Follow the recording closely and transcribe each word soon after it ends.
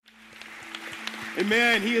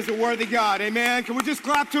Amen. He is a worthy God. Amen. Can we just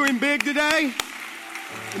clap to him big today?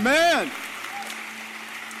 Amen. Why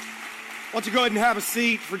don't you go ahead and have a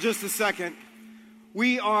seat for just a second.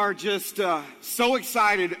 We are just so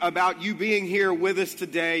excited about you being here with us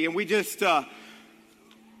today. And we just,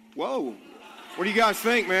 whoa. What do you guys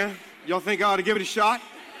think, man? Y'all think I ought to give it a shot?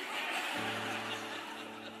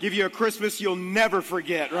 Give you a Christmas you'll never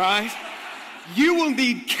forget, right? You will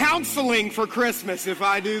need counseling for Christmas if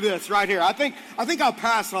I do this right here. I think I'll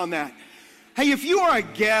pass on that. Hey, if you are a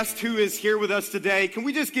guest who is here with us today, can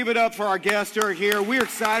we just give it up for our guests who are here? We're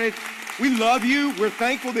excited. We love you. We're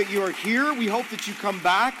thankful that you are here. We hope that you come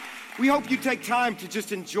back. We hope you take time to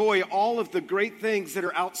just enjoy all of the great things that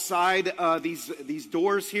are outside these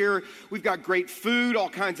doors here. We've got great food, all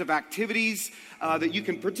kinds of activities that you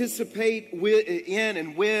can participate in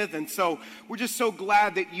and with. And so we're just so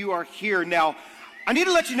glad that you are here. Now, I need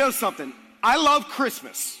to let you know something. I love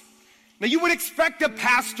Christmas. Now, you would expect a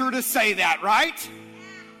pastor to say that, right?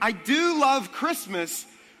 I do love Christmas,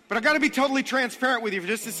 but I got to be totally transparent with you for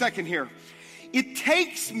just a second here. It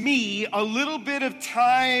takes me a little bit of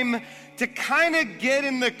time to kind of get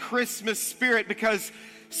in the Christmas spirit because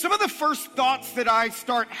some of the first thoughts that I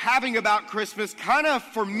start having about Christmas kind of,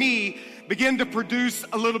 for me, begin to produce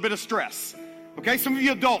a little bit of stress. Okay, some of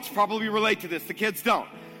you adults probably relate to this. The kids don't.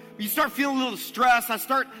 You start feeling a little stress. I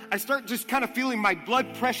start just kind of feeling my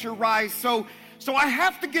blood pressure rise. So I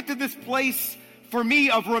have to get to this place for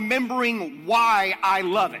me of remembering why I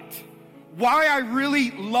love it. Why I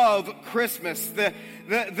really love Christmas.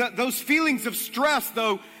 Those feelings of stress,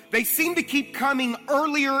 though, they seem to keep coming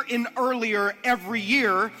earlier and earlier every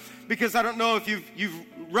year, because I don't know if you've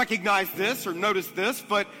recognized this or noticed this,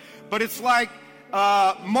 but it's like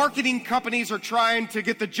marketing companies are trying to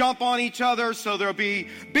get the jump on each other, so there'll be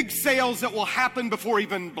big sales that will happen before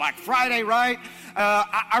even Black Friday, right?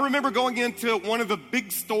 I remember going into one of the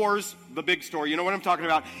big stores, you know what I'm talking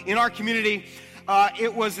about, in our community.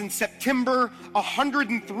 It was in September,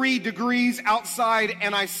 103 degrees outside,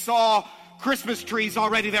 and I saw Christmas trees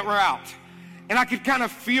already that were out. And I could kind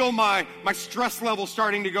of feel my stress level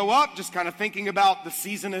starting to go up, just kind of thinking about the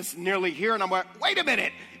season is nearly here. And I'm like, wait a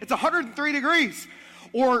minute, it's 103 degrees.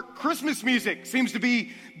 Or Christmas music seems to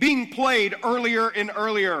be being played earlier and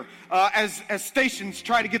earlier as stations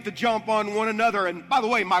try to get the jump on one another. And by the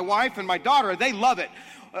way, my wife and my daughter, they love it.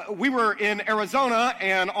 We were in Arizona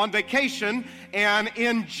and on vacation and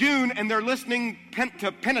in June, and they're listening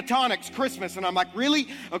to Pentatonix Christmas, and I'm like, really?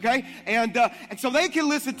 Okay. And so they can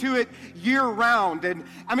listen to it year round. And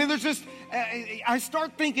I mean, there's just, I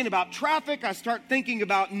start thinking about traffic. I start thinking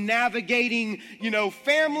about navigating,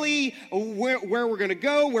 family, where we're going to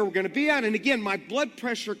go, where we're going to be at. And again, my blood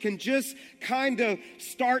pressure can just kind of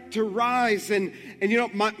start to rise. And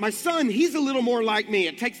my son, he's a little more like me.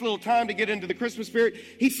 It takes a little time to get into the Christmas spirit.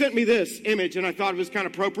 He sent me this image, and I thought it was kind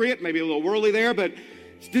of appropriate, maybe a little whirly there, but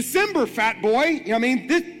it's December, fat boy. I mean,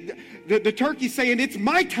 the turkey's saying, it's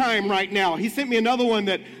my time right now. He sent me another one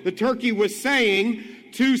that the turkey was saying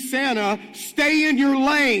to Santa, stay in your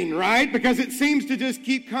lane, right? Because it seems to just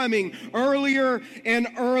keep coming earlier and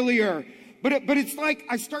earlier. But it's like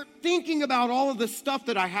I start thinking about all of the stuff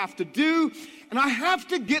that I have to do, and I have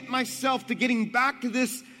to get myself to getting back to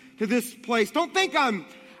this place. Don't think I'm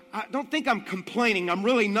complaining. I'm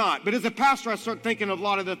really not. But as a pastor, I start thinking of a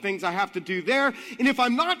lot of the things I have to do there. And if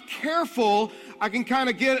I'm not careful, I can kind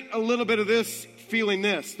of get a little bit of this, feeling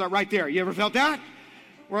this. That right there. You ever felt that?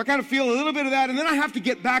 Where I kind of feel a little bit of that. And then I have to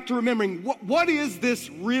get back to remembering, what is this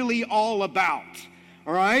really all about?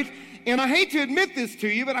 All right? And I hate to admit this to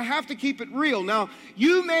you, but I have to keep it real. Now,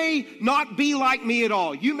 you may not be like me at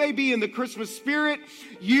all. You may be in the Christmas spirit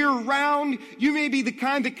year-round. You may be the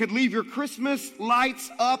kind that could leave your Christmas lights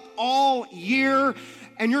up all year,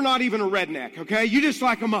 and you're not even a redneck, okay? You just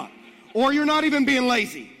like them up. Or you're not even being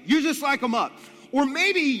lazy. You just like them up. Or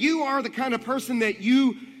maybe you are the kind of person that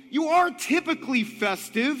you are typically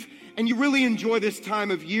festive, and you really enjoy this time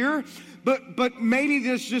of year, but maybe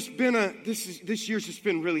this year's just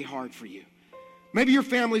been really hard for you. Maybe your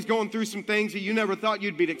family's going through some things that you never thought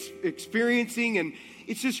you'd be experiencing, and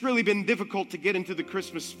it's just really been difficult to get into the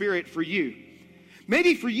Christmas spirit for you.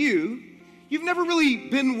 Maybe for you, you've never really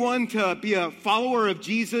been one to be a follower of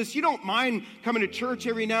Jesus. You don't mind coming to church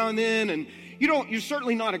every now and then, and you're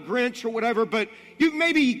certainly not a Grinch or whatever, but you've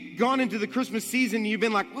maybe gone into the Christmas season and you've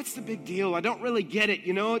been like, what's the big deal? I don't really get it,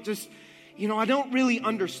 I don't really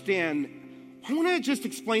understand. I want to just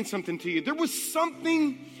explain something to you. There was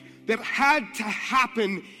something that had to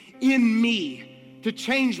happen in me to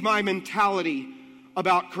change my mentality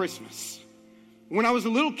about Christmas. When I was a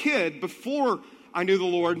little kid, before I knew the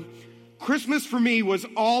Lord, Christmas for me was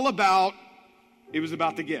all about It was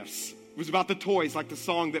about the gifts. It was about the toys, like the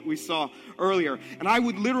song that we saw earlier. And I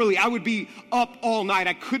would be up all night.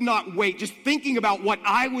 I could not wait, just thinking about what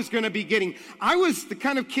I was going to be getting. I was the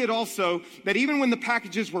kind of kid also that even when the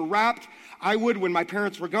packages were wrapped, when my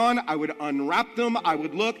parents were gone, I would unwrap them, I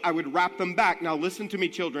would look, I would wrap them back. Now listen to me,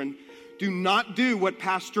 children. Do not do what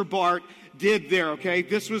Pastor Bart did there, okay?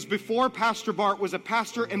 This was before Pastor Bart was a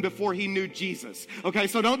pastor and before he knew Jesus, okay?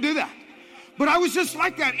 So don't do that. But I was just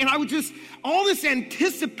like that, and I would just, all this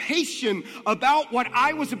anticipation about what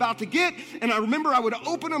I was about to get, and I remember I would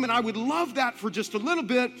open them, and I would love that for just a little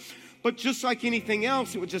bit, but just like anything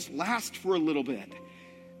else, it would just last for a little bit.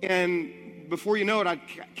 And before you know it, I'd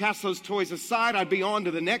cast those toys aside, I'd be on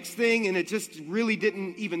to the next thing, and it just really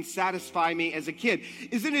didn't even satisfy me as a kid.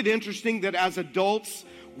 Isn't it interesting that as adults,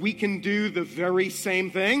 we can do the very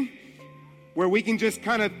same thing? Where we can just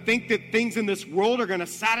kind of think that things in this world are going to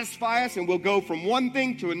satisfy us, and we'll go from one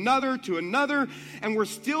thing to another, and we're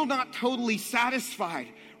still not totally satisfied,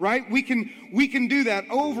 right? We can do that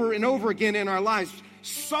over and over again in our lives.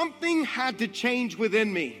 Something had to change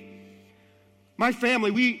within me. My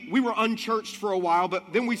family, we were unchurched for a while,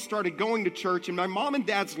 but then we started going to church, and my mom and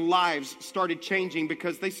dad's lives started changing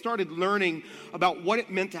because they started learning about what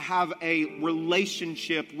it meant to have a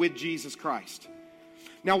relationship with Jesus Christ.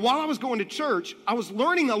 Now, while I was going to church, I was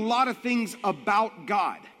learning a lot of things about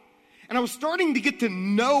God. And I was starting to get to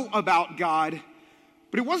know about God,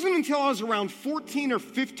 but it wasn't until I was around 14 or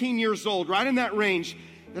 15 years old, right in that range,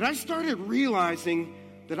 that I started realizing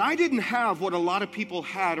that I didn't have what a lot of people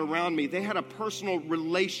had around me. They had a personal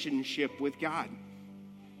relationship with God.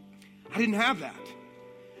 I didn't have that.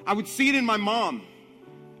 I would see it in my mom.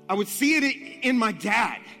 I would see it in my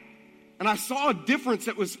dad. And I saw a difference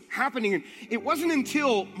that was happening. And it wasn't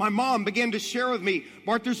until my mom began to share with me,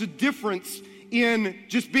 Bart, there's a difference in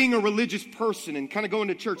just being a religious person and kind of going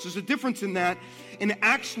to church. There's a difference in that, and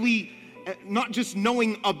actually not just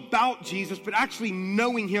knowing about Jesus, but actually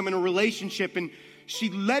knowing him in a relationship. And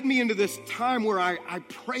she led me into this time where I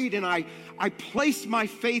prayed and I placed my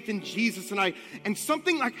faith in Jesus, and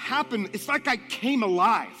something like happened. It's like I came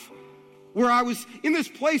alive, where I was in this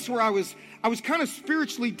place where I was kind of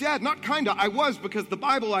spiritually dead. Not kind of, I was, because the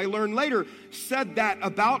Bible, I learned later, said that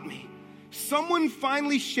about me. Someone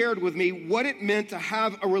finally shared with me what it meant to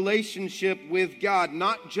have a relationship with God,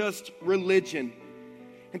 not just religion.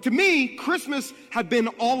 And to me, Christmas had been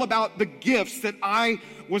all about the gifts that I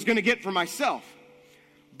was going to get for myself.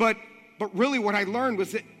 But really what I learned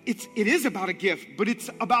was that it is about a gift, but it's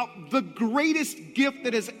about the greatest gift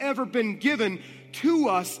that has ever been given to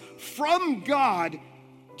us from God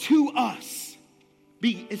to us.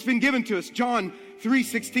 It's been given to us. John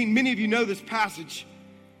 3:16. Many of you know this passage.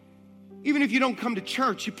 Even if you don't come to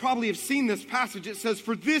church, you probably have seen this passage. It says,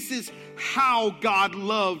 "For this is how God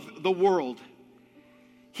loved the world.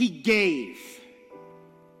 He gave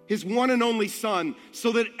his one and only Son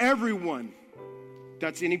so that everyone,"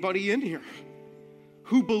 that's anybody in here,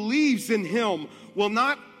 "who believes in him will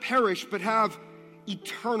not perish but have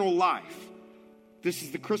eternal life." This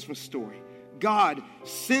is the Christmas story. God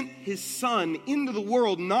sent his Son into the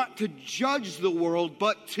world not to judge the world,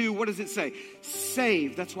 but to, what does it say?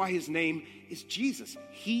 Save. That's why his name is Jesus.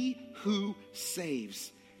 He who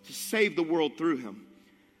saves, to save the world through him.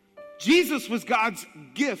 Jesus was God's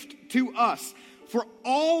gift to us for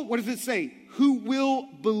all, what does it say? Who will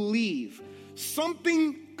believe.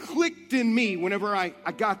 Something clicked in me whenever I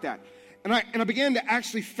got that. And I began to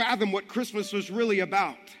actually fathom what Christmas was really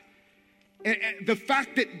about. And the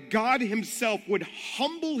fact that God himself would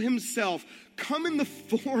humble himself, come in the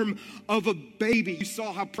form of a baby. You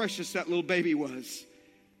saw how precious that little baby was.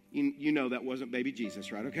 You know that wasn't baby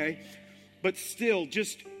Jesus, right? Okay? But still,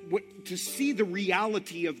 just to see the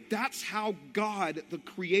reality of that's how God, the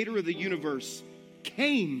creator of the universe,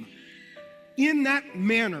 came in that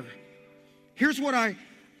manner. Here's what I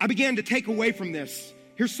began to take away from this.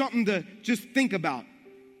 Here's something to just think about.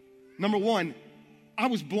 Number one, I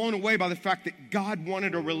was blown away by the fact that God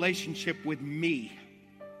wanted a relationship with me.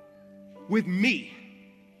 With me.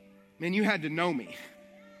 Man, you had to know me.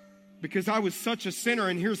 Because I was such a sinner,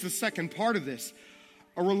 and here's the second part of this.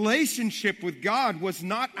 A relationship with God was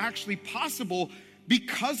not actually possible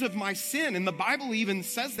because of my sin. And the Bible even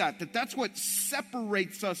says that's what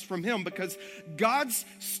separates us from him, because God's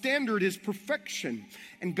standard is perfection.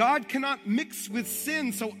 And God cannot mix with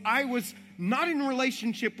sin. So I was not in a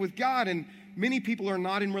relationship with God. And many people are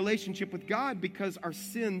not in relationship with God because our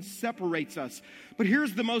sin separates us. But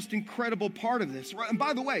here's the most incredible part of this. And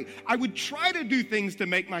by the way, I would try to do things to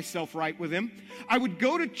make myself right with him. I would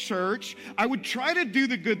go to church. I would try to do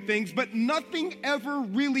the good things, but nothing ever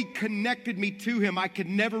really connected me to him. I could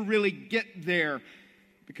never really get there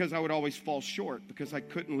because I would always fall short because I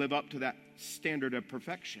couldn't live up to that standard of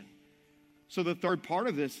perfection. So the third part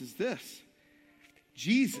of this is this.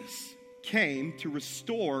 Jesus came to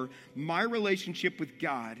restore my relationship with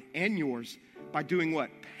God and yours by doing what?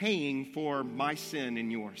 Paying for my sin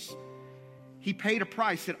and yours. He paid a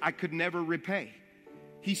price that I could never repay.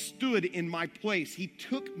 He stood in my place. He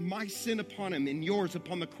took my sin upon him and yours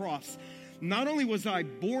upon the cross. Not only was I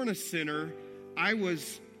born a sinner, I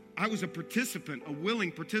was a participant, a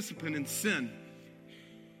willing participant in sin.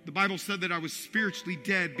 The Bible said that I was spiritually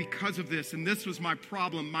dead because of this, and this was my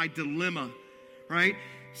problem, my dilemma, right?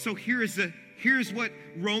 So here's what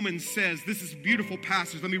Romans says. This is a beautiful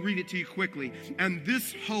passage. Let me read it to you quickly. And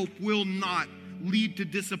this hope will not lead to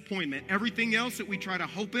disappointment. Everything else that we try to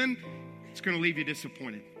hope in, it's going to leave you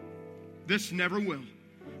disappointed. This never will.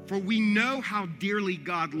 For we know how dearly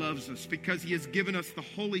God loves us because he has given us the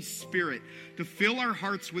Holy Spirit to fill our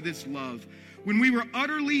hearts with his love. When we were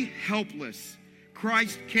utterly helpless,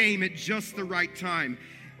 Christ came at just the right time,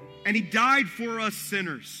 and he died for us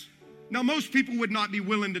sinners. Now, most people would not be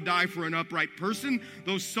willing to die for an upright person,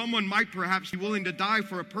 though someone might perhaps be willing to die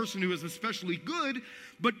for a person who is especially good.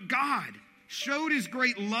 But God showed his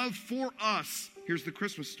great love for us, here's the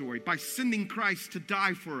Christmas story, by sending Christ to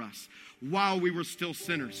die for us while we were still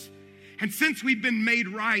sinners. And since we've been made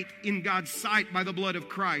right in God's sight by the blood of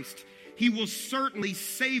Christ, he will certainly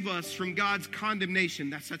save us from God's condemnation.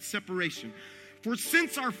 That's that separation. For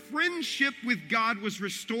since our friendship with God was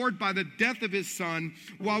restored by the death of his Son,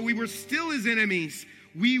 while we were still his enemies,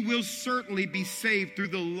 we will certainly be saved through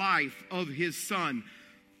the life of his Son.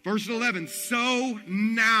 Verse 11, so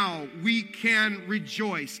now we can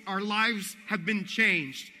rejoice. Our lives have been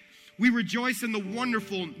changed. We rejoice in the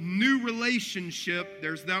wonderful new relationship,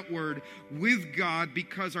 there's that word, with God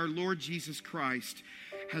because our Lord Jesus Christ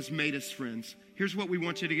has made us friends. Here's what we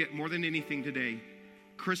want you to get more than anything today.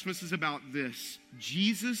 Christmas is about this.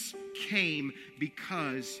 Jesus came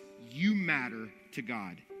because you matter to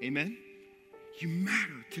God. Amen? You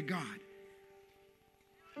matter to God.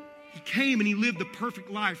 He came and he lived the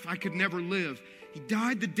perfect life I could never live. He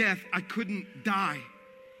died the death I couldn't die.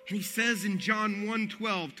 And he says in John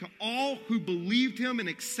 1:12, to all who believed him and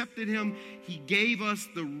accepted him, he gave us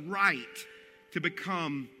the right to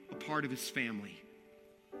become a part of his family.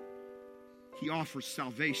 He offers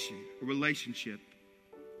salvation, a relationship,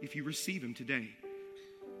 if you receive him today.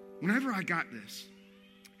 Whenever I got this,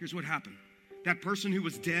 here's what happened. That person who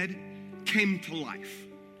was dead came to life.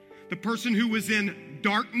 The person who was in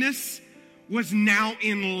darkness was now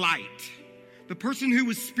in light. The person who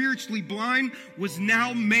was spiritually blind was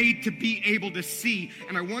now made to be able to see.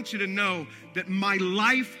 And I want you to know that my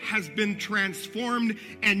life has been transformed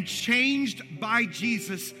and changed by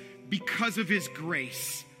Jesus because of his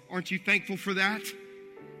grace. Aren't you thankful for that?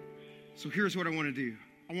 So here's what I want to do.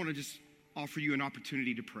 I want to just offer you an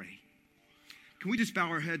opportunity to pray. Can we just bow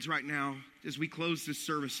our heads right now as we close this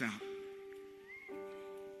service out?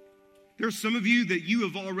 There are some of you that you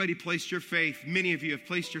have already placed your faith. Many of you have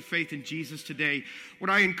placed your faith in Jesus today.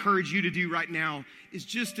 What I encourage you to do right now is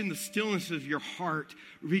just in the stillness of your heart,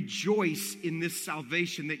 rejoice in this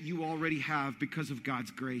salvation that you already have because of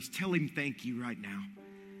God's grace. Tell him thank you right now.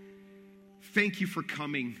 Thank you for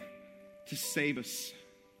coming to save us.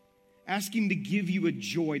 Ask him to give you a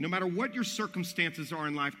joy. No matter what your circumstances are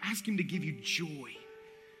in life, ask him to give you joy.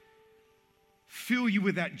 Fill you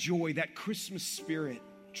with that joy, that Christmas spirit,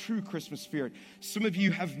 true Christmas spirit. Some of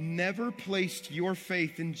you have never placed your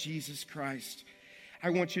faith in Jesus Christ. I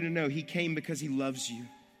want you to know he came because he loves you.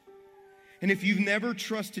 And if you've never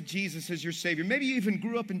trusted Jesus as your Savior, maybe you even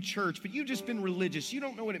grew up in church, but you've just been religious. You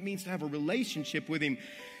don't know what it means to have a relationship with him.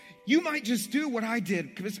 You might just do what I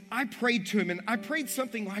did because I prayed to him and I prayed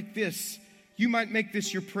something like this. You might make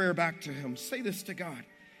this your prayer back to him. Say this to God.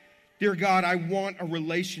 Dear God, I want a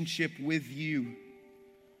relationship with you.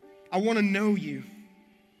 I want to know you.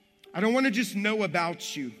 I don't want to just know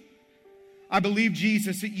about you. I believe,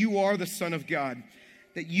 Jesus, that you are the Son of God,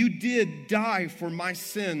 that you did die for my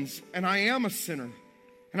sins, and I am a sinner,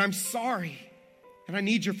 and I'm sorry, and I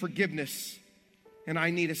need your forgiveness, and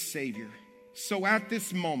I need a Savior. So at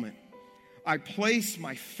this moment, I place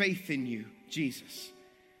my faith in you, Jesus.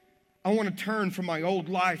 I want to turn from my old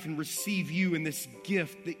life and receive you in this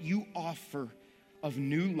gift that you offer of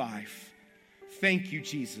new life. Thank you,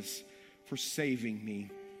 Jesus, for saving me.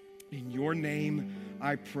 In your name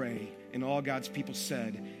I pray. And all God's people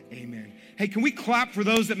said, amen. Hey, can we clap for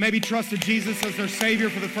those that maybe trusted Jesus as their Savior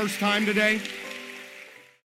for the first time today?